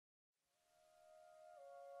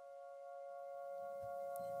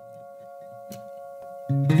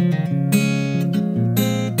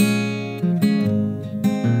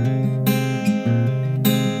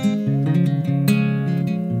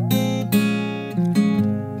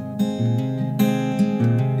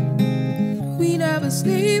We never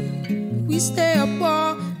sleep, we stay up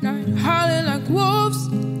all night, howling like wolves,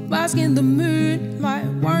 basking in the moonlight,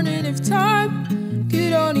 wondering if time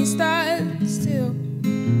could only stand still.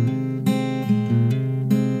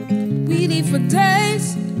 We live for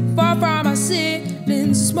days, far from our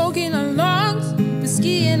siblings, smoking our lungs,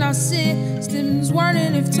 whiskey in our systems,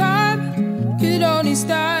 wondering if time could only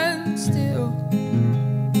stand still.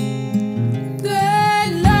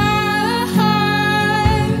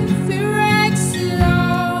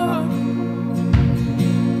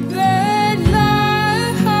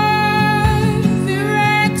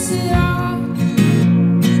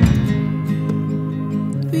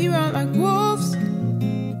 We run like wolves.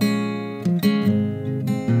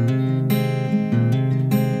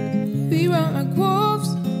 We run like wolves.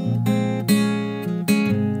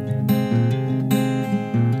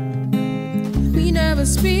 We never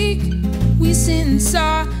speak, we sit in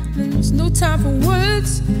silence, no time for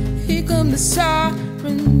words. Here come the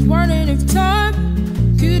sirens, wondering if time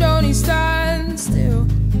could only stand still.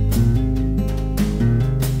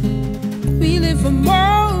 We live for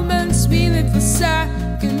moments, we live for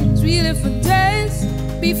seconds, we live for days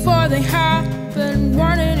before they happen,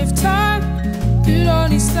 wondering if time could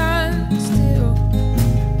only stand still.